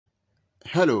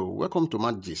Hello, welcome to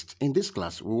Mathgist. In this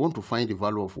class, we want to find the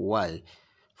value of y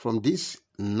from this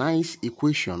nice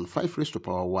equation. 5 raised to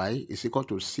power y is equal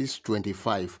to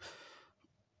 625.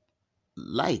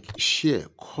 Like, share,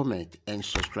 comment, and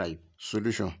subscribe.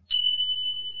 Solution.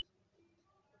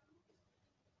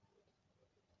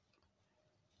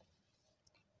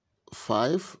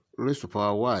 Five raised to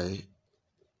power y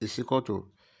is equal to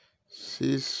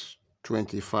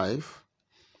 625.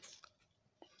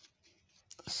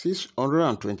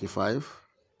 625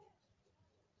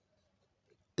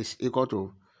 is equal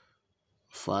to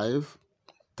 5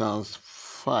 times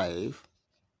 5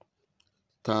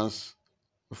 times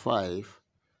 5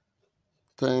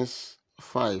 times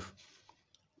 5.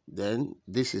 Then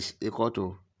this is equal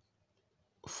to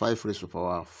 5 raised to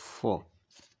power 4.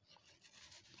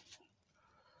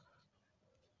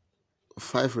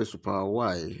 5 raised to power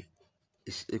y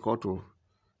is equal to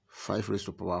 5 raised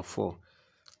to power 4.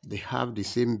 They have the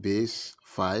same base,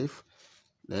 5.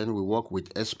 Then we work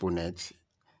with exponents.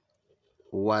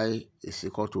 Y is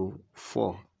equal to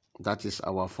 4. That is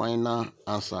our final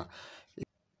answer.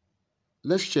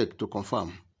 Let's check to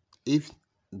confirm if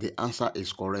the answer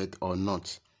is correct or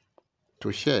not.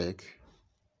 To check,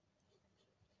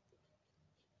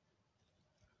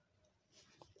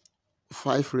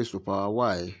 five raised to power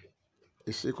y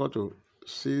is equal to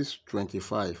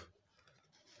 625.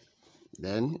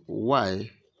 Then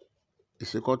y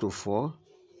is equal to 4.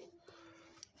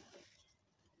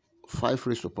 5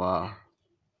 raised to power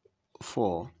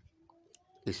 4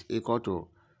 is equal to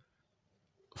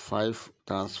 5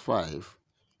 times 5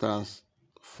 times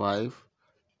 5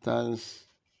 times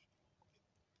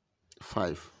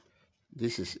 5.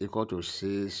 This is equal to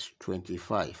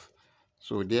 625.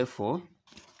 So therefore,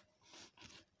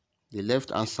 the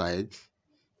left hand side,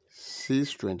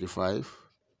 625,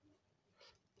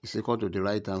 is equal to the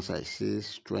right hand side,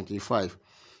 625,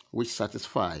 which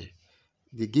satisfy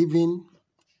the given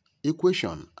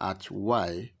equation at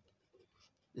y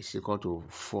is equal to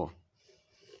 4.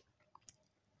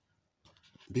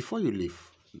 Before you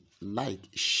leave, like,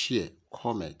 share,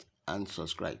 comment, and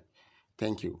subscribe.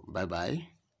 Thank you. Bye-bye.